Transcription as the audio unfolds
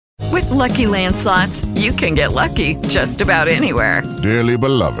Lucky Land Slots, you can get lucky just about anywhere. Dearly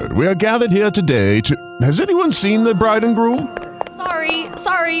beloved, we are gathered here today to... Has anyone seen the bride and groom?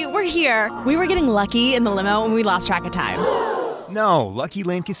 Sorry, we're here. We were getting lucky in the limo and we lost track of time. No, Lucky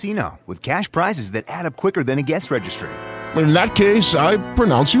Land Casino, with cash prizes that add up quicker than a guest registry. In that case, I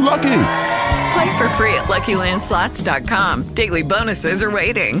pronounce you lucky. Play for free at LuckyLandSlots.com. Daily bonuses are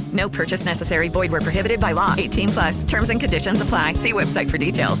waiting. No purchase necessary. Void where prohibited by law. 18+. Terms and conditions apply. See website for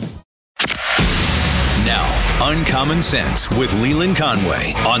details. Now, Uncommon Sense with Leland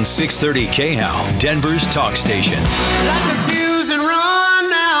Conway on 630 KHAL, Denver's talk station. Light the fuse and run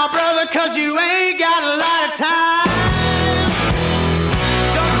now, brother, 'cause you ain't got a lot of time.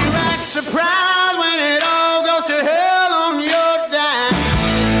 Don't you act surprised when it all goes to hell on your dime.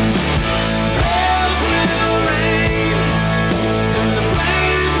 Bells will ring, the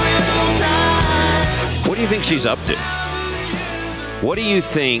flames will die. What do you think she's up to? What do you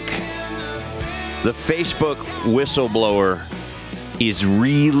think the Facebook whistleblower is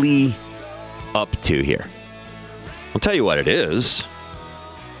really up to here? I'll tell you what it is.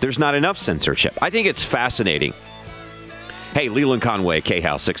 There's not enough censorship. I think it's fascinating. Hey, Leland Conway,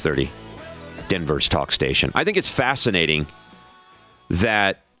 KHAL 630, Denver's talk station. I think it's fascinating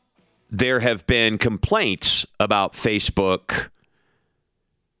that there have been complaints about Facebook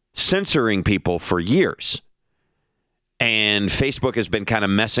censoring people for years. And Facebook has been kind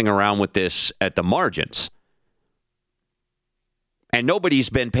of messing around with this at the margins. And nobody's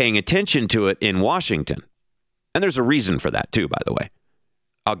been paying attention to it in Washington. And there's a reason for that, too, by the way.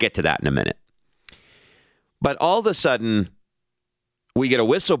 I'll get to that in a minute. But all of a sudden, we get a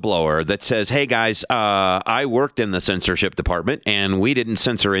whistleblower that says, hey, guys, I worked in the censorship department, and we didn't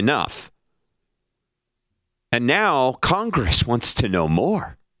censor enough. And now Congress wants to know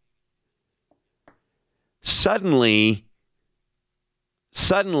more. Suddenly,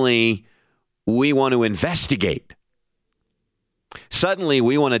 we want to investigate. Suddenly,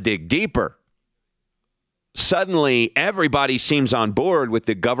 we want to dig deeper. Suddenly, everybody seems on board with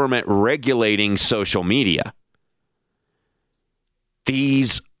the government regulating social media.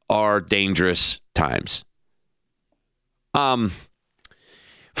 These are dangerous times.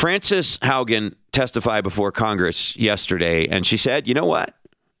 Frances Haugen testified before Congress yesterday, and she said, you know what?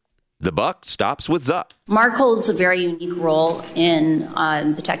 The buck stops with Zuck. Mark holds a very unique role in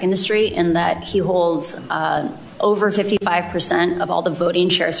the tech industry in that he holds over 55% of all the voting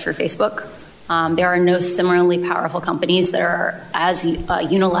shares for Facebook. There are no similarly powerful companies that are as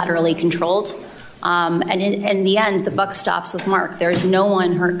unilaterally controlled. And in the end, the buck stops with Mark. There's no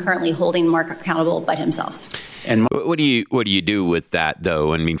one currently holding Mark accountable but himself. And what do you do with that,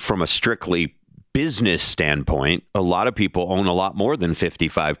 though? I mean, from a strictly business standpoint, a lot of people own a lot more than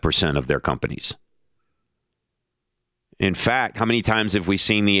 55% of their companies. In fact, how many times have we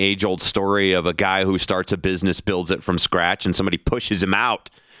seen the age-old story of a guy who starts a business, builds it from scratch, and somebody pushes him out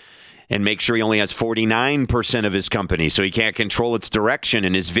and makes sure he only has 49% of his company so he can't control its direction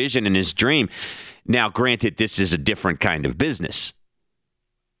and his vision and his dream? Now, granted, this is a different kind of business.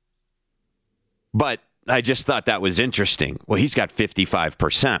 But I just thought that was interesting. Well, he's got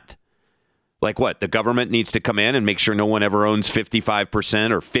 55%. Like what? The government needs to come in and make sure no one ever owns 55%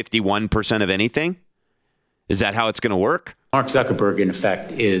 or 51% of anything? Is that how it's going to work? Mark Zuckerberg, in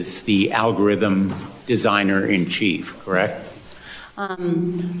effect, is the algorithm designer in chief, correct?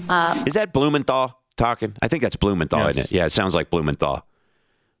 Is that Blumenthal talking? I think that's Blumenthal, yes. Isn't it? Yeah, it sounds like Blumenthal.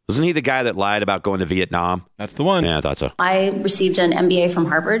 Wasn't he the guy that lied about going to Vietnam? That's the one. Yeah, I thought so. I received an MBA from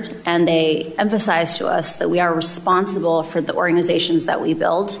Harvard, and they emphasized to us that we are responsible for the organizations that we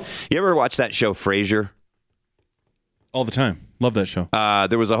build. You ever watch that show, Frasier? All the time. Love that show.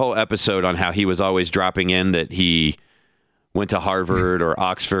 There was a whole episode on how he was always dropping in that he went to Harvard or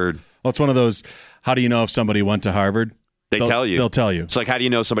Oxford. Well, it's one of those, how do you know if somebody went to Harvard? They'll tell you. They'll tell you. It's like, how do you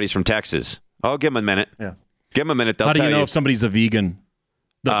know somebody's from Texas? Oh, give them a minute. Yeah. Give them a minute. They'll how do tell you know if somebody's a vegan?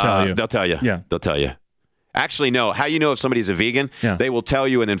 They'll tell you. They'll tell you. Yeah. They'll tell you. Actually, no. How do you know if somebody's a vegan? Yeah. They will tell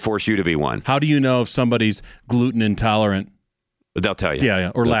you and then force you to be one. How do you know if somebody's gluten intolerant? They'll tell you.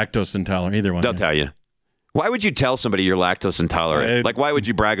 Yeah. Or lactose intolerant. Either one. They'll tell you. Why would you tell somebody you're lactose intolerant? Like, why would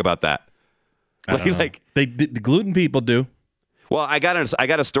you brag about that? I don't know. The gluten people do. Well, I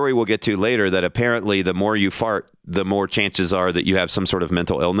got a story we'll get to later that apparently the more you fart, the more chances are that you have some sort of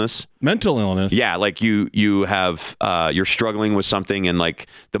mental illness. Mental illness? Yeah, like you have you're struggling with something, and like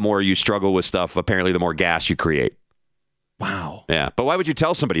the more you struggle with stuff, apparently the more gas you create. Wow. Yeah, but why would you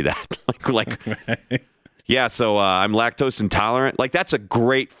tell somebody that? like yeah, so I'm lactose intolerant. Like that's a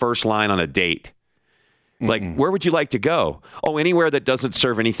great first line on a date. Like, where would you like to go? Oh, anywhere that doesn't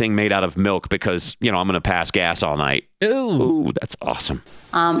serve anything made out of milk because, I'm going to pass gas all night. Ooh, that's awesome.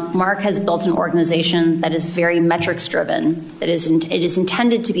 Mark has built an organization that is very metrics driven. It is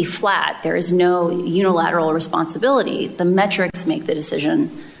intended to be flat. There is no unilateral responsibility. The metrics make the decision.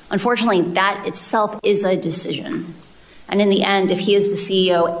 Unfortunately, that itself is a decision. And in the end, if he is the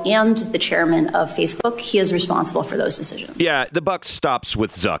CEO and the chairman of Facebook, he is responsible for those decisions. Yeah, the buck stops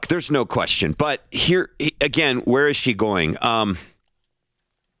with Zuck. There's no question. But here, again, where is she going? I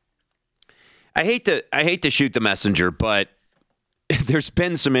hate to shoot the messenger, but there's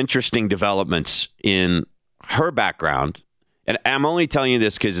been some interesting developments in her background. And I'm only telling you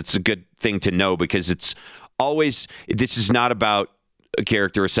this because it's a good thing to know, because this is not about a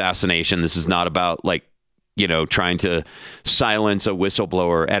character assassination. This is not about trying to silence a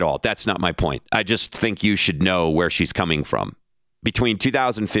whistleblower at all. That's not my point. I just think you should know where she's coming from. Between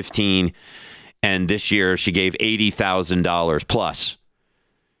 2015 and this year, she gave $80,000 plus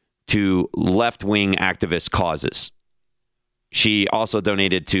to left-wing activist causes. She also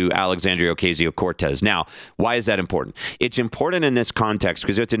donated to Alexandria Ocasio-Cortez. Now, why is that important? It's important in this context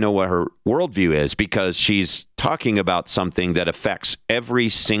because you have to know what her worldview is, because she's talking about something that affects every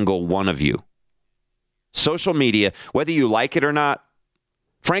single one of you. Social media, whether you like it or not,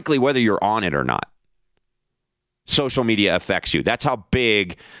 frankly, whether you're on it or not, social media affects you. That's how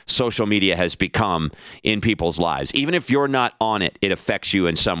big social media has become in people's lives. Even if you're not on it, it affects you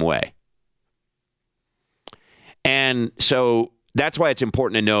in some way. And so that's why it's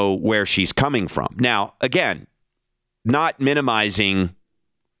important to know where she's coming from. Now, again, not minimizing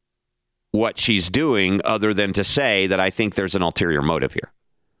what she's doing other than to say that I think there's an ulterior motive here.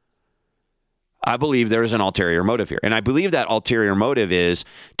 I believe there is an ulterior motive here. And I believe that ulterior motive is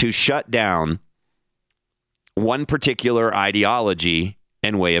to shut down one particular ideology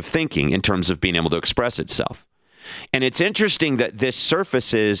and way of thinking in terms of being able to express itself. And it's interesting that this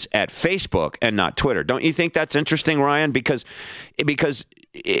surfaces at Facebook and not Twitter. Don't you think that's interesting, Ryan? Because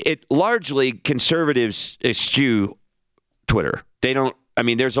it largely conservatives eschew Twitter.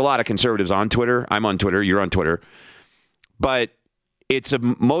 There's a lot of conservatives on Twitter. I'm on Twitter. You're on Twitter. But it's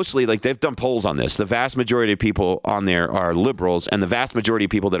mostly they've done polls on this. The vast majority of people on there are liberals, and the vast majority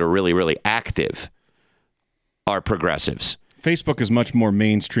of people that are really, really active are progressives. Facebook is much more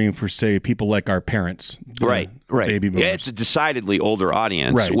mainstream for, say, people like our parents. Right. Baby boomers. Yeah, it's a decidedly older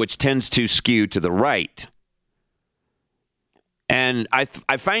audience, which tends to skew to the right. And I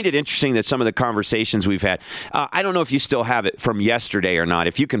find it interesting that some of the conversations we've had, I don't know if you still have it from yesterday or not.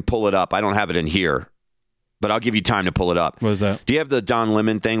 If you can pull it up, I don't have it in here, but I'll give you time to pull it up. What is that? Do you have the Don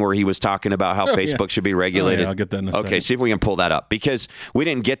Lemon thing where he was talking about how Facebook should be regulated? I'll get that in a second. Okay, see if we can pull that up, because we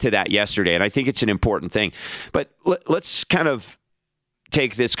didn't get to that yesterday, and I think it's an important thing. But let's kind of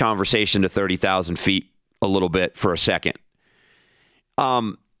take this conversation to 30,000 feet a little bit for a second.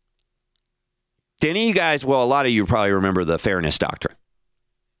 Do any of you guys, well, a lot of you probably remember the Fairness Doctrine.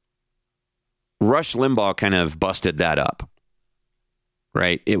 Rush Limbaugh kind of busted that up,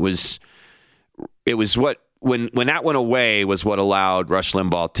 right? It was what, when that went away, was what allowed Rush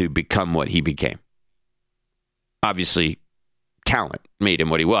Limbaugh to become what he became. Obviously, talent made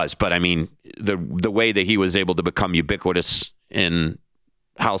him what he was, but I mean, the way that he was able to become ubiquitous in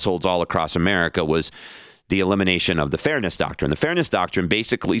households all across America was the elimination of the Fairness Doctrine. The Fairness Doctrine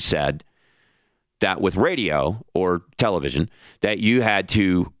basically said that with radio or television, that you had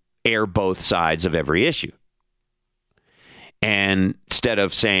to air both sides of every issue. And instead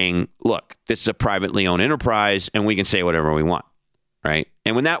of saying, look, this is a privately owned enterprise and we can say whatever we want, right?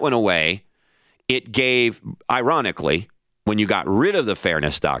 And when that went away, it gave, ironically, when you got rid of the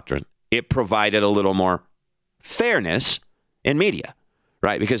Fairness Doctrine, it provided a little more fairness in media,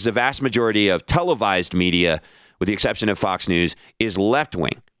 right? Because the vast majority of televised media, with the exception of Fox News, is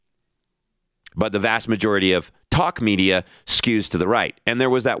left-wing. But the vast majority of talk media skews to the right. And there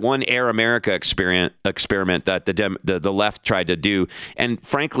was that one Air America experiment that the left tried to do. And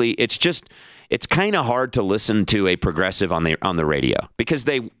frankly, it's kind of hard to listen to a progressive on the radio, because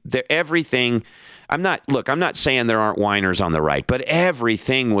they're everything. I'm not saying there aren't whiners on the right, but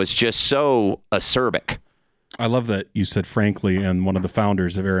everything was just so acerbic. I love that you said frankly, and one of the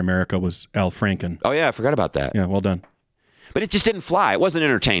founders of Air America was Al Franken. Oh yeah, I forgot about that. Yeah, well done. But it just didn't fly. It wasn't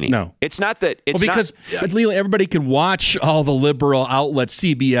entertaining. No. It's not that. Because everybody can watch all the liberal outlets,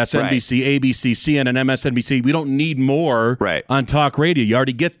 CBS, NBC, ABC, CNN, MSNBC. We don't need more on talk radio. You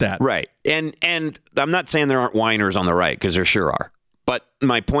already get that. Right. And I'm not saying there aren't whiners on the right, because there sure are. But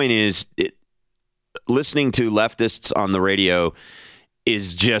my point is, listening to leftists on the radio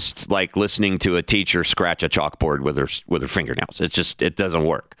is just like listening to a teacher scratch a chalkboard with her fingernails. It doesn't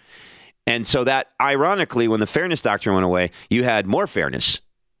work. And so that, ironically, when the fairness doctrine went away, you had more fairness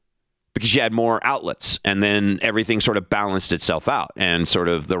because you had more outlets, and then everything sort of balanced itself out, and sort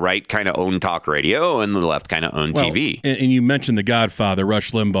of the right kind of owned talk radio and the left kind of owned TV. And you mentioned the Godfather,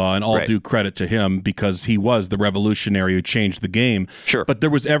 Rush Limbaugh, and all Right. due credit to him because he was the revolutionary who changed the game. Sure. But there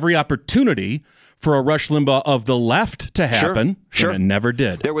was every opportunity for a Rush Limbaugh of the left to happen, Sure. and it never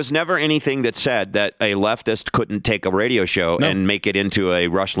did. There was never anything that said that a leftist couldn't take a radio show and make it into a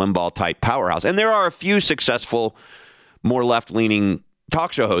Rush Limbaugh-type powerhouse. And there are a few successful, more left-leaning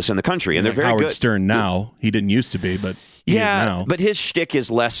talk show hosts in the country, and they're very Howard good. Stern now. He didn't used to be, but he is now. But his shtick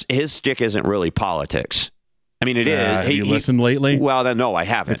is less. His shtick isn't really politics. I mean, it is. Have you listened lately? Well, then, no, I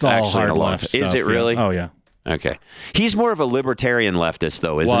haven't. It's all actually, hard in a long left time. stuff. Is it really? Yeah. Oh, yeah. Okay. He's more of a libertarian leftist,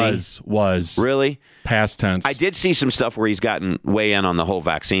 though, isn't he? Was. Really? Past tense. I did see some stuff where he's gotten way in on the whole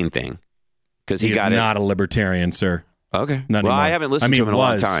vaccine thing. Because he got is it. not a libertarian, sir. Okay. Not well, anymore. I haven't listened to him in a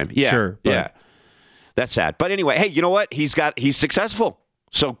long time. Yeah. Sure. But Yeah. That's sad. But anyway, hey, you know what? He's successful.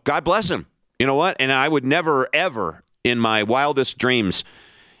 So God bless him. You know what? And I would never, ever in my wildest dreams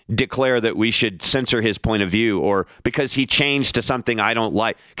declare that we should censor his point of view, or because he changed to something I don't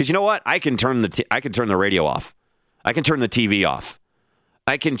like. Because you know what? I can turn the radio off. I can turn the TV off.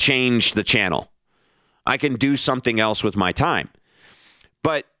 I can change the channel. I can do something else with my time.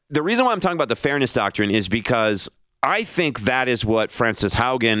 But the reason why I'm talking about the fairness doctrine is because I think that is what Francis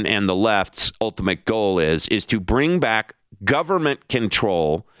Haugen and the left's ultimate goal is to bring back government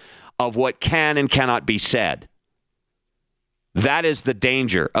control of what can and cannot be said. That is the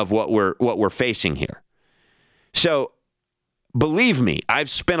danger of what we're facing here. So, believe me, I've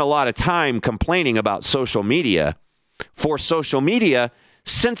spent a lot of time complaining about social media for social media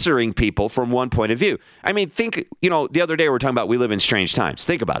censoring people from one point of view. I mean, think, the other day we were talking about we live in strange times.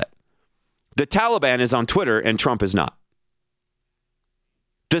 Think about it. The Taliban is on Twitter and Trump is not.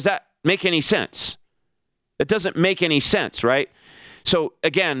 Does that make any sense? It doesn't make any sense, right? So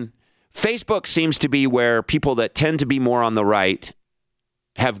again, Facebook seems to be where people that tend to be more on the right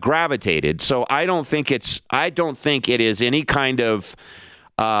have gravitated. So I don't think it is any kind of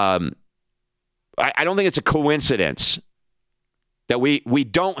I don't think it's a coincidence that we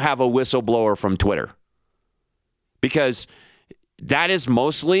don't have a whistleblower from Twitter, because that is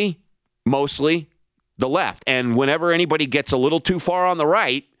mostly the left. And whenever anybody gets a little too far on the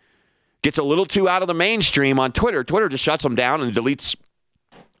right, gets a little too out of the mainstream on Twitter, Twitter just shuts them down and deletes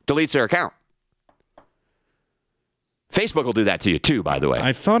their account. Facebook will do that to you too, by the way.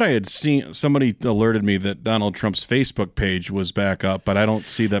 I thought I had seen, somebody alerted me that Donald Trump's Facebook page was back up, but I don't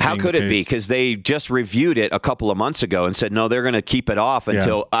see that How being could the it be? case. Because they just reviewed it a couple of months ago and said, no, they're going to keep it off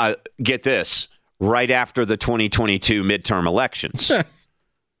until, get this, right after the 2022 midterm elections.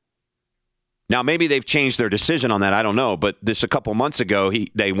 Now, maybe they've changed their decision on that. I don't know. But this a couple months ago,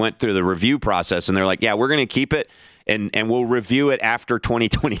 they went through the review process, and they're like, yeah, we're going to keep it, and we'll review it after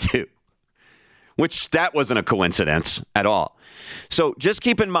 2022. Which that wasn't a coincidence at all. So just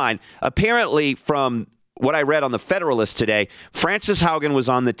keep in mind, apparently from what I read on the Federalist today, Francis Haugen was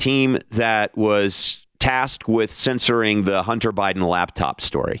on the team that was tasked with censoring the Hunter Biden laptop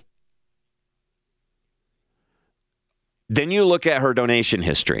story. Then you look at her donation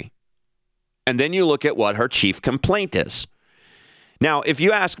history, and then you look at what her chief complaint is. Now, if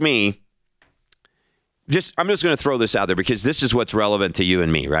you ask me, I'm just going to throw this out there because this is what's relevant to you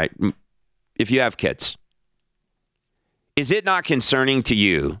and me, right? If you have kids, is it not concerning to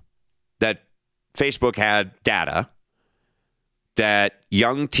you that Facebook had data that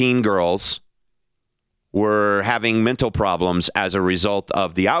young teen girls were having mental problems as a result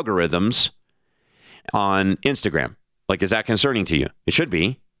of the algorithms on Instagram? Like, is that concerning to you? It should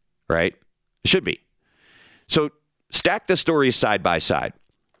be, right? It should be. So stack the stories side by side.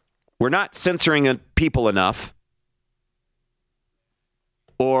 We're not censoring people enough,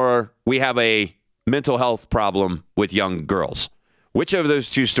 or we have a mental health problem with young girls. Which of those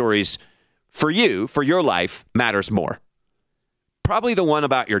two stories, for you, for your life, matters more? Probably the one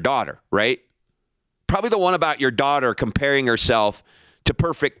about your daughter, right? Probably the one about your daughter comparing herself to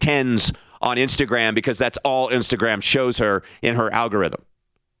perfect 10s on Instagram because that's all Instagram shows her in her algorithm.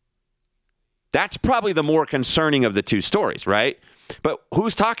 That's probably the more concerning of the two stories, right? But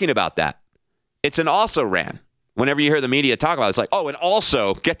who's talking about that? It's an also ran. Whenever you hear the media talk about it, it's like, oh, and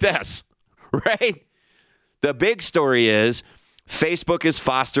also, get this, right? The big story is Facebook is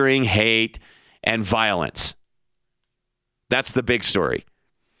fostering hate and violence. That's the big story.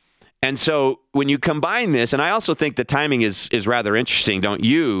 And so when you combine this, and I also think the timing is rather interesting, don't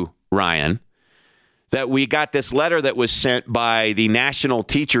you, Ryan, that we got this letter that was sent by the National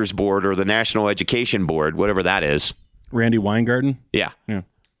Teachers Board or the National Education Board, whatever that is. Randy Weingarten? Yeah.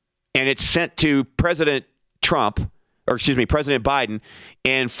 and it's sent to President Biden,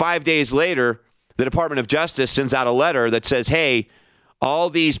 and 5 days later, the Department of Justice sends out a letter that says, hey, all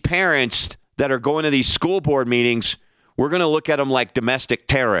these parents that are going to these school board meetings, we're going to look at them like domestic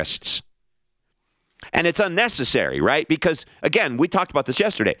terrorists. And it's unnecessary, right? Because, again, we talked about this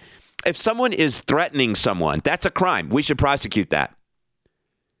yesterday. If someone is threatening someone, that's a crime. We should prosecute that.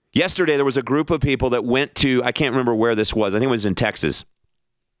 Yesterday, there was a group of people that went to, I can't remember where this was. I think it was in Texas.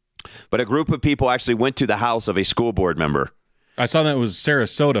 But a group of people actually went to the house of a school board member. I saw that it was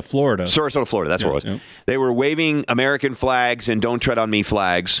Sarasota, Florida. Sarasota, Florida. That's what it was. Yeah. They were waving American flags and Don't Tread on Me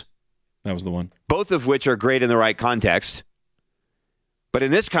flags. That was the one. Both of which are great in the right context. But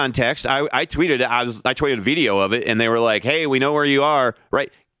in this context, I tweeted a video of it, and they were like, hey, we know where you are,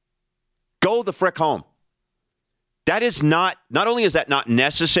 right? Go the frick home. That is not only is that not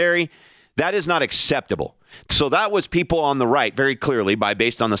necessary, that is not acceptable. So that was people on the right, very clearly,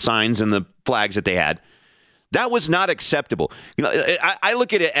 based on the signs and the flags that they had. That was not acceptable. You know, I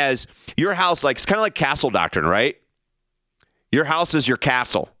look at it as your house, like it's kind of like castle doctrine, right? Your house is your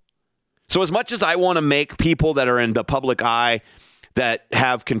castle. So as much as I want to make people that are in the public eye that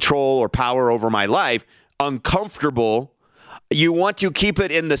have control or power over my life uncomfortable, you want to keep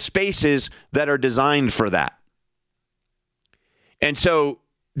it in the spaces that are designed for that. And so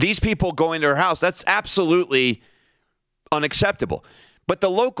these people go into her house, that's absolutely unacceptable. But the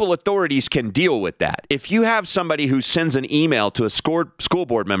local authorities can deal with that. If you have somebody who sends an email to a school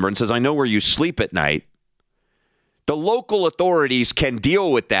board member and says, I know where you sleep at night, the local authorities can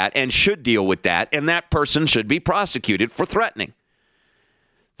deal with that and should deal with that, and that person should be prosecuted for threatening.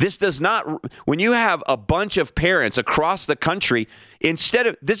 This does not, when you have a bunch of parents across the country,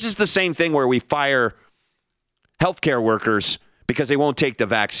 this is the same thing where we fire healthcare workers because they won't take the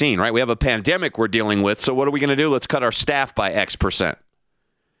vaccine, right? We have a pandemic we're dealing with, so what are we going to do? Let's cut our staff by X percent,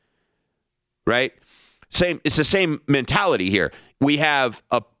 right? It's the same mentality here.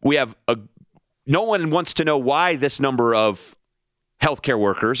 No one wants to know why this number of healthcare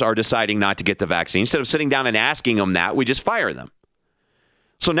workers are deciding not to get the vaccine. Instead of sitting down and asking them that, we just fire them.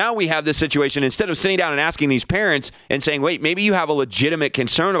 So now we have this situation, instead of sitting down and asking these parents and saying, wait, maybe you have a legitimate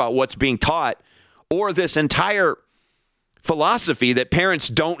concern about what's being taught, or this entire philosophy that parents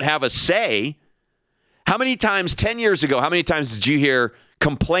don't have a say. How many times, 10 years ago, how many times did you hear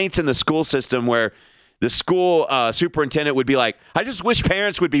complaints in the school system where the school superintendent would be like, I just wish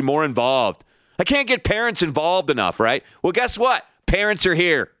parents would be more involved. I can't get parents involved enough, right? Well, guess what? Parents are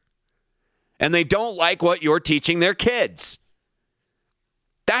here, and they don't like what you're teaching their kids.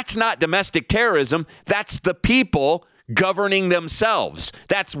 That's not domestic terrorism. That's the people governing themselves.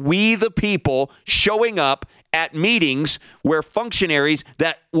 That's we, the people, showing up at meetings where functionaries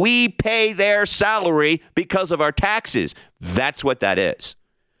that we pay their salary because of our taxes. That's what that is.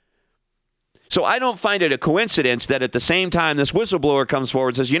 So I don't find it a coincidence that at the same time this whistleblower comes forward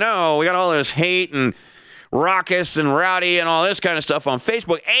and says, we got all this hate and raucous and rowdy and all this kind of stuff on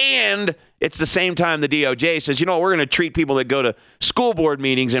Facebook, and it's the same time the DOJ says, we're going to treat people that go to school board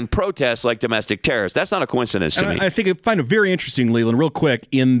meetings and protest like domestic terrorists. That's not a coincidence to me. I think I find it very interesting, Leland, real quick,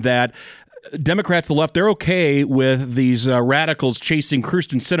 in that Democrats, the left, they're okay with these radicals chasing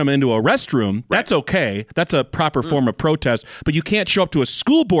Kyrsten Sinema into a restroom. Right. That's okay. That's a proper form of protest. But you can't show up to a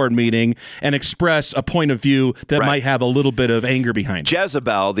school board meeting and express a point of view that might have a little bit of anger behind it.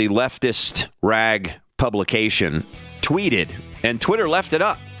 Jezebel, the leftist rag publication, tweeted, and Twitter left it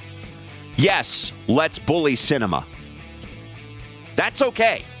up. Yes, let's bully Sinema. That's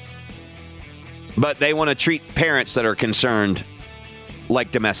okay. But they want to treat parents that are concerned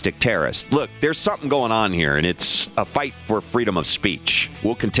like domestic terrorists. Look, there's something going on here, and it's a fight for freedom of speech.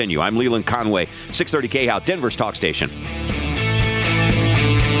 We'll continue. I'm Leland Conway, 630 KHOW, Denver's talk station.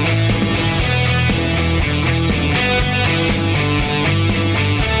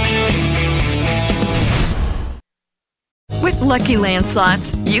 With Lucky Land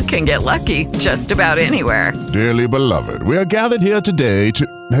Slots, you can get lucky just about anywhere. Dearly beloved, we are gathered here today to...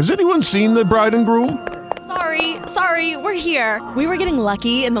 Has anyone seen the bride and groom? Sorry, we're here. We were getting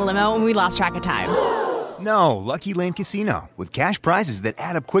lucky in the limo and we lost track of time. No, Lucky Land Casino, with cash prizes that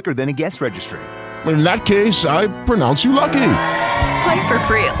add up quicker than a guest registry. In that case, I pronounce you lucky. Play for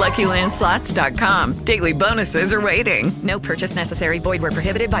free at LuckyLandSlots.com. Daily bonuses are waiting. No purchase necessary. Void where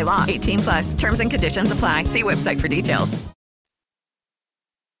prohibited by law. 18+. Terms and conditions apply. See website for details.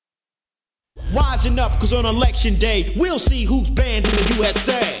 Rising up, because on election day, we'll see who's banned in the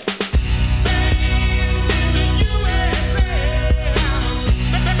USA.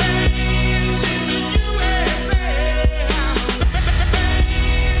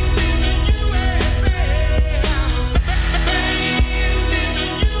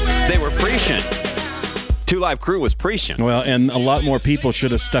 prescient. 2 Live Crew was prescient. Well, and a lot more people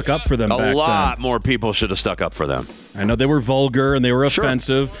should have stuck up for them back then. A lot more people should have stuck up for them. I know they were vulgar and they were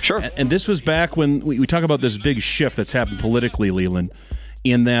offensive. Sure. And this was back when we talk about this big shift that's happened politically, Leland,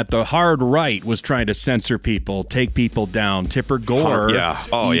 in that the hard right was trying to censor people, take people down. Tipper Gore,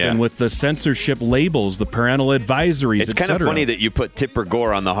 with the censorship labels, the parental advisories, It's kind of funny that you put Tipper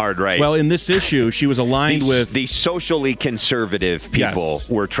Gore on the hard right. Well, in this issue, she was aligned with... The socially conservative people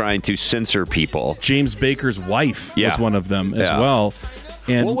were trying to censor people. James Baker's wife was one of them as well.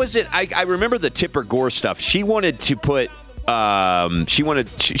 And what was it? I remember the Tipper Gore stuff. She wanted to put...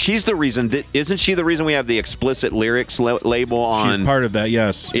 she's the reason. Isn't she the reason we have the explicit lyrics label on? She's part of that,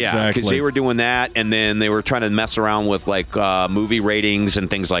 yes. Yeah, exactly. because they were doing that, and then they were trying to mess around with like movie ratings and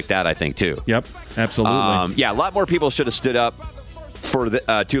things like that, I think, too. Yep, absolutely. A lot more people should have stood up for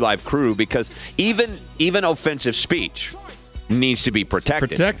the 2 Live Crew, because even offensive speech needs to be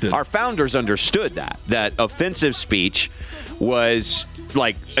protected. Our founders understood that offensive speech was...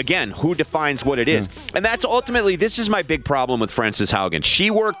 like, again, who defines what it is? And that's ultimately, this is my big problem with Frances Haugen. She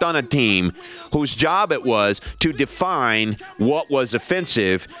worked on a team whose job it was to define what was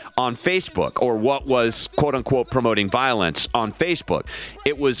offensive on Facebook or what was, quote unquote, promoting violence on Facebook.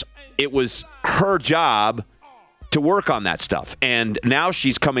 It was her job to work on that stuff. And now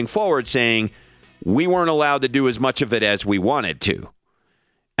she's coming forward saying we weren't allowed to do as much of it as we wanted to.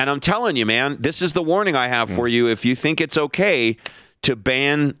 And I'm telling you, man, this is the warning I have for you. If you think it's okay to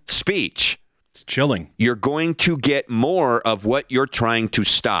ban speech, it's chilling. You're going to get more of what you're trying to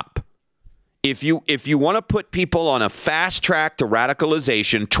stop. If you want to put people on a fast track to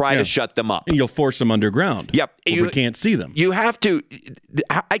radicalization, try to shut them up. And you'll force them underground. Yep. We can't see them. You have to.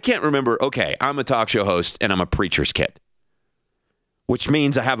 I can't remember. Okay, I'm a talk show host and I'm a preacher's kid, which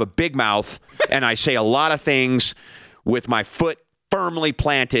means I have a big mouth and I say a lot of things with my foot firmly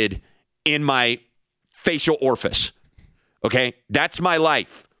planted in my facial orifice. Okay, that's my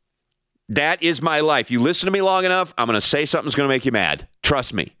life. That is my life. You listen to me long enough, I'm going to say something's going to make you mad.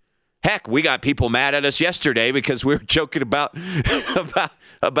 Trust me. Heck, we got people mad at us yesterday because we were joking about William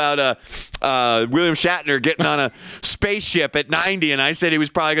Shatner getting on a spaceship at 90, and I said he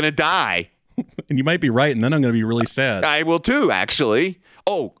was probably going to die. And you might be right, and then I'm going to be really sad. I will too, actually.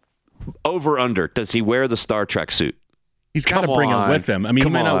 Oh, over under. Does he wear the Star Trek suit? He's got to bring it with him. I mean, he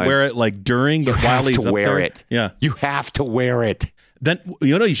may not wear it like during, but while he's up there. You have to wear it. Yeah. You have to wear it. Then, you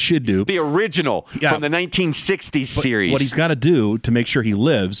know what he should do? The original from the 1960s series. What he's got to do to make sure he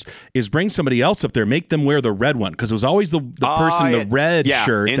lives is bring somebody else up there, make them wear the red one, because it was always the person in the red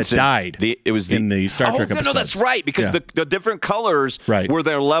shirt that died in the Star Trek episodes. No, that's right, because the different colors were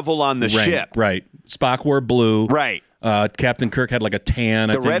their level on the ship. Right. Spock wore blue. Right. Captain Kirk had like a tan.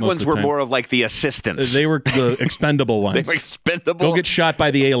 The red ones were more of like the assistants. They were the expendable ones. They were expendable. Go get shot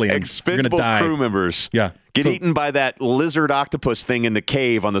by the aliens. Expendable You're gonna die. crew members. Yeah. Get eaten by that lizard octopus thing in the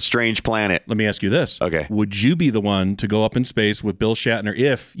cave on the strange planet. Let me ask you this. Okay. Would you be the one to go up in space with Bill Shatner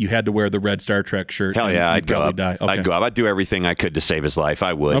if you had to wear the red Star Trek shirt? Hell yeah, I'd go up. Die? Okay. I'd go up. I'd do everything I could to save his life.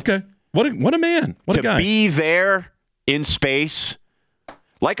 I would. Okay. What a man. What a guy. To be there in space.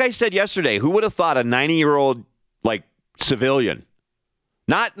 Like I said yesterday, who would have thought a 90-year-old civilian,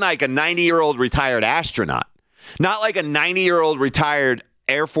 not like a 90-year-old retired astronaut, not like a 90-year-old retired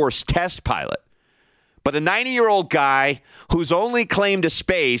Air Force test pilot, but a 90-year-old guy whose only claim to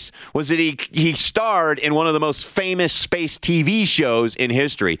space was that he starred in one of the most famous space TV shows in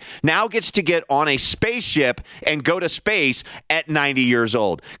history, now gets to get on a spaceship and go to space at 90 years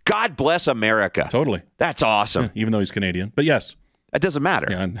old. God bless America. Totally. That's awesome. Yeah, even though he's Canadian. But yes. That doesn't matter.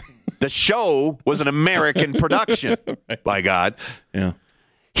 Yeah. The show was an American production. Right. By God. Yeah.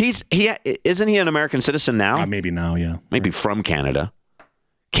 Isn't he an American citizen now? Maybe now, yeah. Maybe from Canada.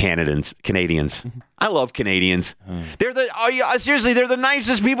 Canadians. I love Canadians. Seriously, they're the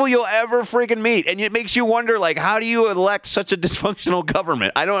nicest people you'll ever freaking meet. And it makes you wonder, how do you elect such a dysfunctional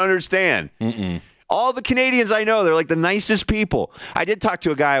government? I don't understand. All the Canadians I know, they're like the nicest people. I did talk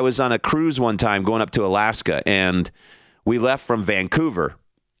to a guy. I was on a cruise one time going up to Alaska, and we left from Vancouver,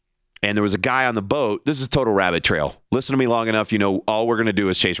 and there was a guy on the boat. This is total rabbit trail. Listen to me long enough, all we're going to do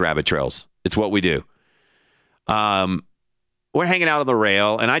is chase rabbit trails. It's what we do. We're hanging out on the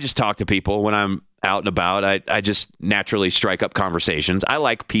rail, and I just talk to people when I'm out and about. I just naturally strike up conversations. I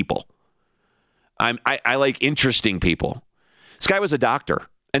like people. I like interesting people. This guy was a doctor,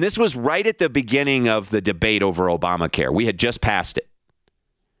 and this was right at the beginning of the debate over Obamacare. We had just passed it.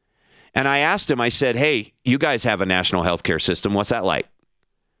 And I asked him, I said, hey, you guys have a national health care system. What's that like?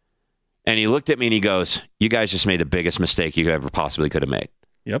 And he looked at me and he goes, you guys just made the biggest mistake you ever possibly could have made.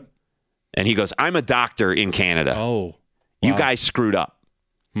 Yep. And he goes, I'm a doctor in Canada. Oh. Wow. You guys screwed up.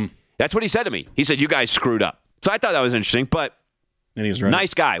 That's what he said to me. He said, you guys screwed up. So I thought that was interesting, but and he was right.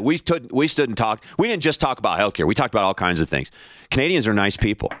 Nice guy. We stood and talked. We didn't just talk about healthcare. We talked about all kinds of things. Canadians are nice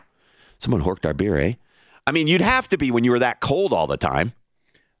people. Someone horked our beer, eh? I mean, you'd have to be when you were that cold all the time.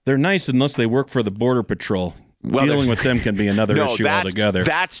 They're nice unless they work for the Border Patrol. Well, dealing with them can be another issue altogether.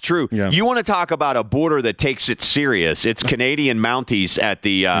 That's true. Yeah. You want to talk about a border that takes it serious? It's Canadian Mounties at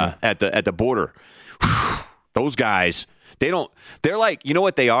the border. Those guys, they're like, you know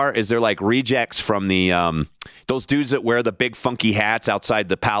what they are? They're like rejects from the those dudes that wear the big funky hats outside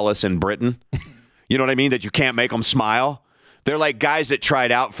the palace in Britain. You know what I mean? That you can't make them smile. They're like guys that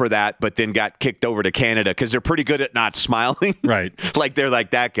tried out for that, but then got kicked over to Canada because they're pretty good at not smiling. Right. Like they're like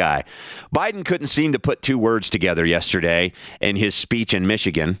that guy. Biden couldn't seem to put two words together yesterday in his speech in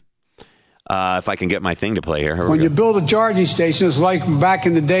Michigan. If I can get my thing to play here. When you build a charging station, it's like back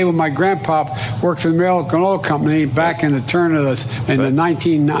in the day when my grandpa worked for the American Oil Company back in the turn of the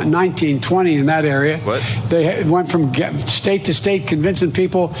 1920 in that area. What? They went from state to state convincing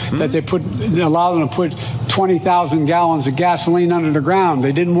people that they allowed them to put 20,000 gallons of gasoline under the ground.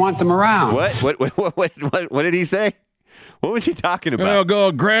 They didn't want them around. What did he say? What was he talking about? Well,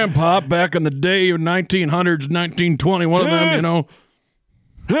 go grandpa back in the day of 1900s, 1920. One of them, you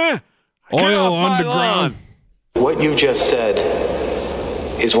know. Oil underground. What you just said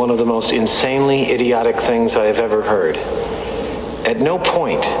is one of the most insanely idiotic things I have ever heard. At no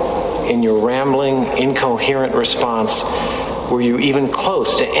point in your rambling, incoherent response were you even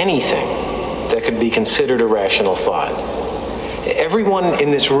close to anything that could be considered a rational thought. Everyone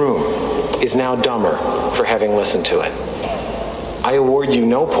in this room is now dumber for having listened to it. I award you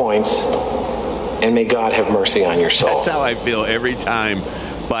no points, and may God have mercy on your soul. That's how I feel every time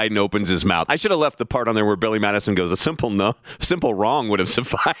Biden opens his mouth. I should have left the part on there where Billy Madison goes, a simple wrong would have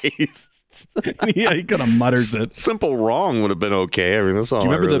sufficed. Yeah, he kind of mutters it. Simple wrong would have been okay. I mean, that's all. Do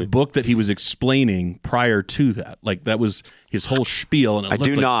you remember the book that he was explaining prior to that? Like that was his whole spiel, and I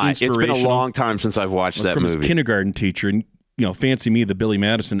do not. It's been a long time since I've watched that from movie. His kindergarten teacher, and fancy me, the Billy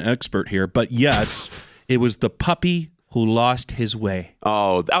Madison expert here, but yes, it was the puppy who lost his way.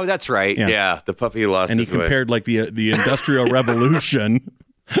 Oh, that's right. Yeah, the puppy who lost his way. And he compared like the Industrial Revolution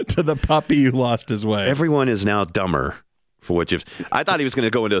to the puppy who lost his way. Everyone is now dumber for what you've. I thought he was going to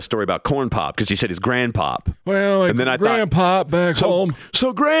go into a story about Corn Pop because he said his grandpop. Well, and then I Grandpop back home.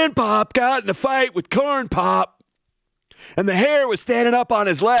 So Grandpop got in a fight with Corn Pop, and the hair was standing up on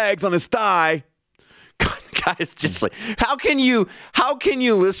his legs, on his thigh. God, the guy is just like, how can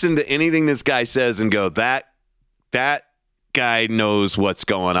you listen to anything this guy says and go, that guy knows what's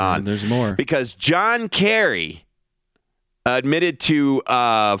going on? There's more. Because John Kerry admitted to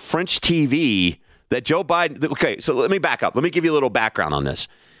French TV that Joe Biden. Okay, so let me back up. Let me give you a little background on this.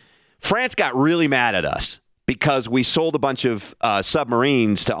 France got really mad at us because we sold a bunch of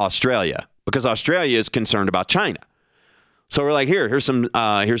submarines to Australia because Australia is concerned about China. So we're like, here's some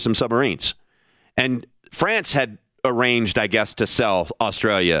submarines, and France had arranged, I guess, to sell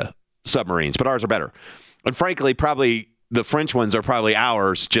Australia submarines, but ours are better. And frankly, probably the French ones are probably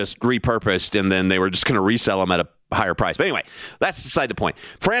ours, just repurposed, and then they were just going to resell them at a higher price. But anyway, that's beside the point.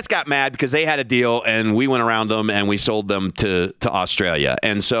 France got mad because they had a deal, and we went around them, and we sold them to Australia.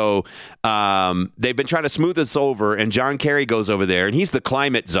 And so they've been trying to smooth this over, and John Kerry goes over there, and he's the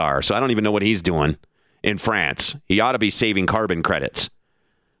climate czar, so I don't even know what he's doing in France. He ought to be saving carbon credits.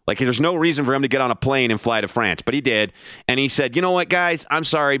 Like, there's no reason for him to get on a plane and fly to France, but he did. And he said, you know what, guys, I'm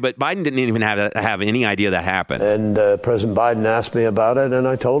sorry, but Biden didn't even have any idea that happened. And President Biden asked me about it, and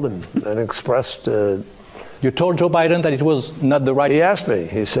I told him and expressed... You told Joe Biden that it was not the right... He asked me.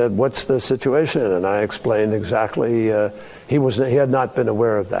 He said, what's the situation? And I explained exactly. He had not been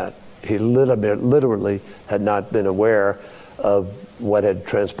aware of that. He literally had not been aware of what had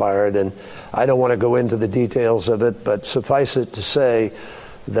transpired. And I don't want to go into the details of it, but suffice it to say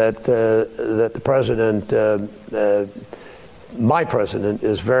that the president, my president,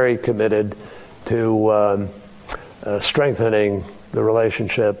 is very committed to strengthening the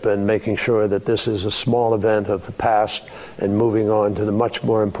relationship and making sure that this is a small event of the past and moving on to the much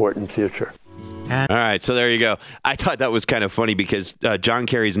more important future. All right, so there you go. I thought that was kind of funny because John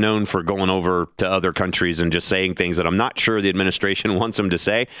Kerry's known for going over to other countries and just saying things that I'm not sure the administration wants him to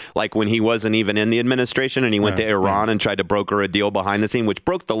say, like when he wasn't even in the administration and he went to Iran and tried to broker a deal behind the scene, which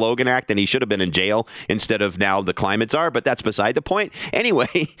broke the Logan Act, and he should have been in jail instead of now the climate czar, but that's beside the point.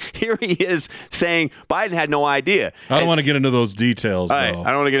 Anyway, here he is saying Biden had no idea. I don't want to get into those details, though. I don't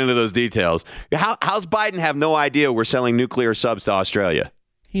want to get into those details. How's Biden have no idea we're selling nuclear subs to Australia?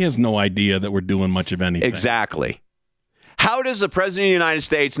 He has no idea that we're doing much of anything. Exactly. How does the president of the United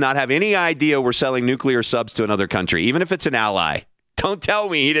States not have any idea we're selling nuclear subs to another country, even if it's an ally? Don't tell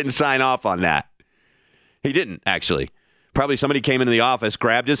me he didn't sign off on that. He didn't, actually. Probably somebody came into the office,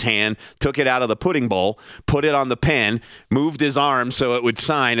 grabbed his hand, took it out of the pudding bowl, put it on the pen, moved his arm so it would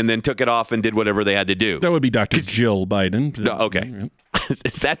sign, and then took it off and did whatever they had to do. That would be Dr. Jill Biden. No, okay.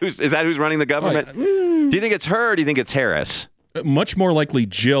 Is that who's running the government? Do you think it's her or do you think it's Harris? Much more likely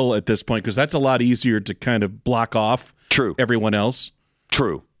Jill at this point, because that's a lot easier to kind of block off everyone else.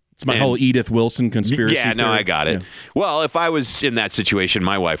 True. It's my whole Edith Wilson conspiracy Yeah, no, theory. I got it. Yeah. Well, if I was in that situation,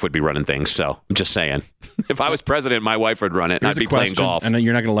 my wife would be running things, so I'm just saying. If I was president, my wife would run it, and Here's I'd be playing golf. And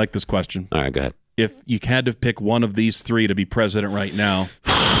you're not going to like this question. All right, go ahead. If you had to pick one of these three to be president right now,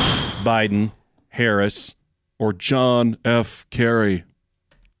 Biden, Harris, or John F. Kerry?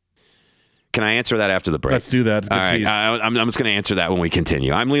 Can I answer that after the break? Let's do that. It's a good All right, tease. I'm just going to answer that when we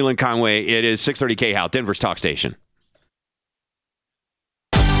continue. I'm Leland Conway. It is 630 KHOW, Denver's talk station.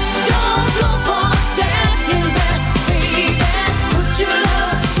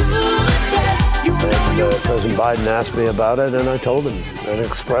 President Biden asked me about it, and I told him and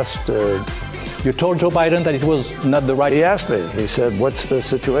expressed. You told Joe Biden that it was not the right. He asked me. He said, "What's the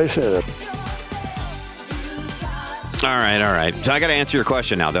situation?" All right. So I got to answer your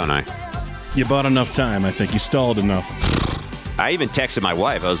question now, don't I? You bought enough time. I think you stalled enough. I even texted my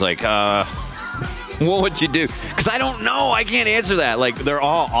wife. I was like, "What would you do?" Because I don't know. I can't answer that. Like, they're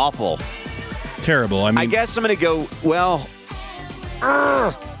all awful, terrible. I guess I'm going to go. Well.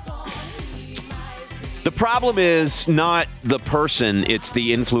 The problem is not the person, it's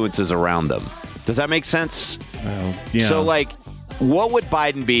the influences around them. Does that make sense? Yeah. So, like, what would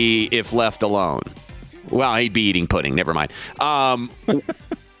Biden be if left alone? Well, he'd be eating pudding. Never mind. I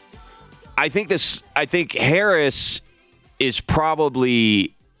think Harris is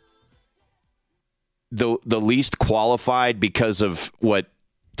probably the least qualified because of what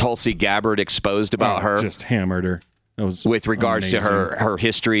Tulsi Gabbard exposed about her. Just hammered her. That was with regards amazing. to her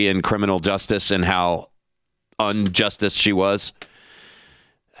history in criminal justice and how unjustice she was.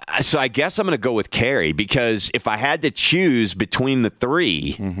 So I guess I'm going to go with Kerry, because if I had to choose between the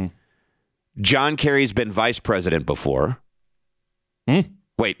three, John Kerry's been vice president before.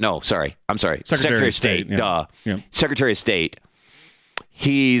 Wait, no, sorry. I'm sorry. Secretary of State. Yeah. Duh. Yeah. Secretary of State.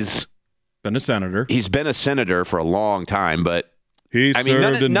 He's been a senator. He's been a senator for a long time, but he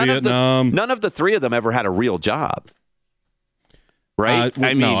served in Vietnam. None of the three of them ever had a real job. Right?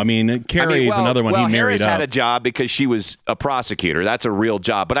 Kerry is another one he married Harris up. had a job because she was a prosecutor. That's a real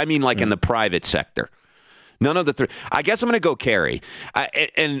job. But I mean, like in the private sector. None of the three. I guess I'm going to go Kerry.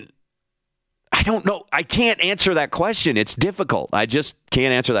 And I don't know. I can't answer that question. It's difficult. I just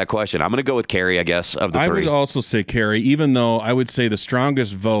can't answer that question. I'm going to go with Kerry, I guess, of the three. I would also say Kerry, even though I would say the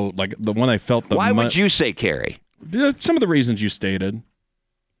strongest vote, like the one I felt the Why would you say Kerry? Some of the reasons you stated.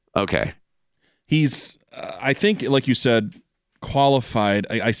 Okay. He's, I think, like you said, qualified.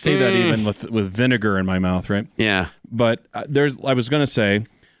 I say that even with vinegar in my mouth, right? Yeah. But I was going to say,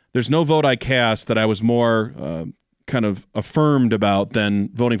 there's no vote I cast that I was more kind of affirmed about than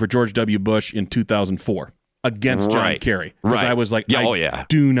voting for George W. Bush in 2004 against John Kerry. Because I was like, do not want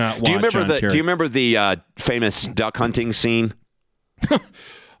John Kerry. Do you remember the famous duck hunting scene?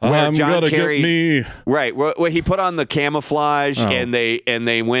 I'm going to get me. Right. Where he put on the camouflage and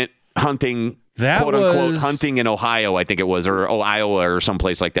they went hunting. Quote unquote hunting in Ohio, I think it was, or Iowa or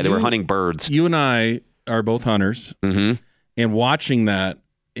someplace like that. They were hunting birds. You and I are both hunters, and watching that,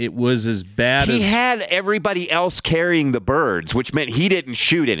 it was as bad as he had everybody else carrying the birds, which meant he didn't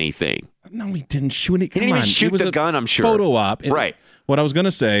shoot anything. No, he didn't shoot anything. He didn't even shoot the gun. I'm sure. Photo op, right? What I was going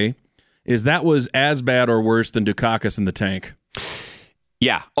to say is that was as bad or worse than Dukakis in the tank.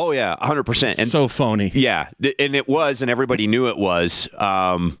 Yeah. Oh yeah. 100%. And so phony. Yeah, and it was, and everybody knew it was.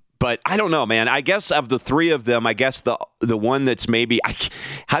 But I don't know, man. I guess of the three of them, I guess the one that's maybe,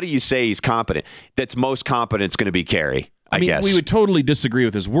 how do you say he's competent? That's most competent is going to be Kerry, I guess. We would totally disagree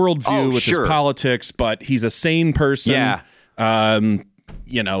with his worldview, with his politics, but he's a sane person. Yeah.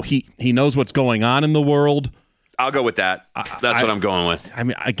 He knows what's going on in the world. I'll go with that. That's what I'm going with. I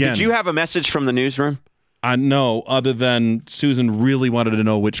mean, again. Did you have a message from the newsroom? No, other than Susan really wanted to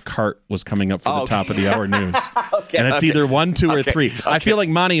know which cart was coming up for the top of the hour news. And it's either 1, 2, or 3. I feel like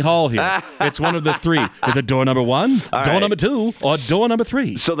Monty Hall here. It's one of the three. Is it door number 1, door number 2, or door number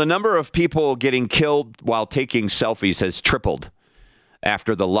 3? So the number of people getting killed while taking selfies has tripled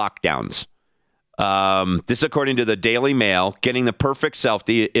after the lockdowns. This, according to the Daily Mail, getting the perfect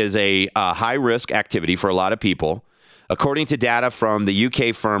selfie is a high-risk activity for a lot of people. According to data from the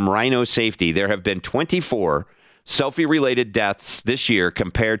UK firm Rhino Safety, there have been 24 selfie-related deaths this year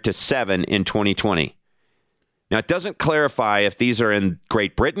compared to 7 in 2020. Now, it doesn't clarify if these are in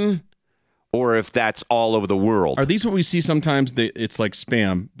Great Britain or if that's all over the world. Are these what we see sometimes? It's like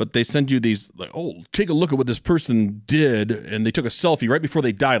spam, but they send you these, like, oh, take a look at what this person did, and they took a selfie right before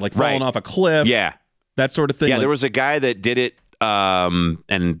they died, like falling off a cliff. Yeah. That sort of thing. Yeah, like, there was a guy that did it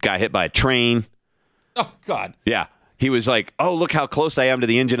and got hit by a train. Oh, God. Yeah. He was like, oh, look how close I am to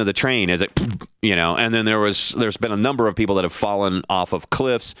the engine of the train. As it, and then there's been a number of people that have fallen off of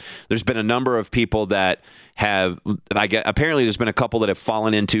cliffs. There's been a number of people that have, apparently there's been a couple that have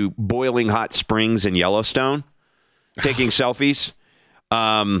fallen into boiling hot springs in Yellowstone, taking selfies.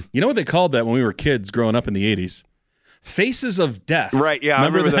 You know what they called that when we were kids growing up in the 80s? Faces of Death. Right, yeah.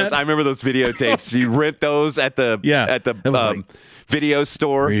 Remember those. I remember those videotapes. You rent those at the video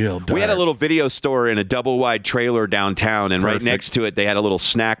store. Real dark. We had a little video store in a double-wide trailer downtown, and right next to it, they had a little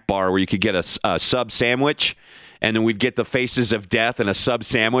snack bar where you could get a sub sandwich, and then we'd get the Faces of Death and a sub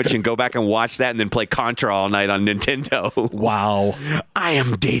sandwich and go back and watch that and then play Contra all night on Nintendo. Wow. I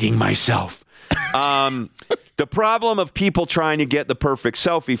am dating myself. The problem of people trying to get the perfect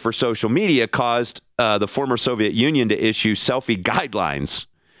selfie for social media caused the former Soviet Union to issue selfie guidelines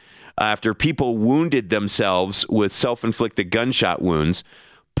after people wounded themselves with self-inflicted gunshot wounds,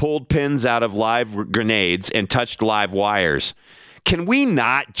 pulled pins out of live grenades, and touched live wires. Can we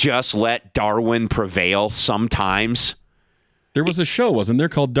not just let Darwin prevail sometimes? There was a show, wasn't there,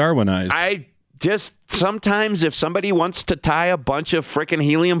 called Darwinized? Sometimes if somebody wants to tie a bunch of freaking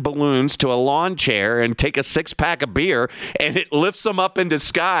helium balloons to a lawn chair and take a 6-pack of beer and it lifts them up into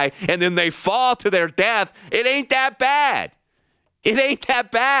sky and then they fall to their death, it ain't that bad. It ain't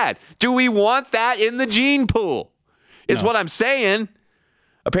that bad. Do we want that in the gene pool? Is what I'm saying.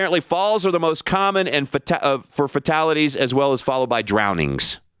 Apparently falls are the most common and for fatalities, as well as followed by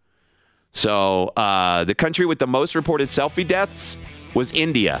drownings. So the country with the most reported selfie deaths was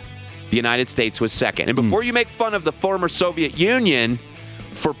India. The United States was second. And before you make fun of the former Soviet Union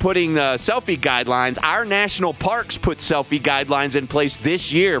for putting selfie guidelines, our national parks put selfie guidelines in place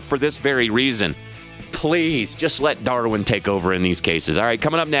this year for this very reason. Please, just let Darwin take over in these cases. All right,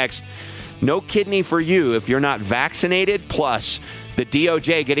 coming up next, no kidney for you if you're not vaccinated, plus the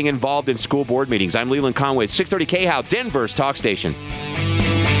DOJ getting involved in school board meetings. I'm Leland Conway, 630 KHOW, Denver's talk station.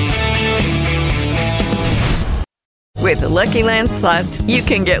 With the Lucky Land Slots, you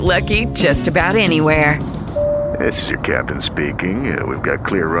can get lucky just about anywhere. This is your captain speaking. We've got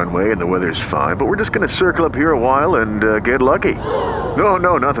clear runway and the weather's fine, but we're just going to circle up here a while and get lucky.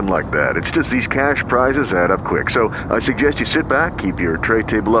 No, nothing like that. It's just these cash prizes add up quick. So I suggest you sit back, keep your tray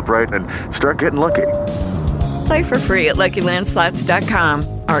table upright, and start getting lucky. Play for free at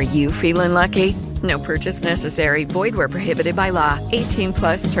LuckyLandSlots.com. Are you feeling lucky? No purchase necessary. Void where prohibited by law.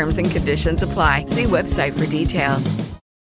 18+ terms and conditions apply. See website for details.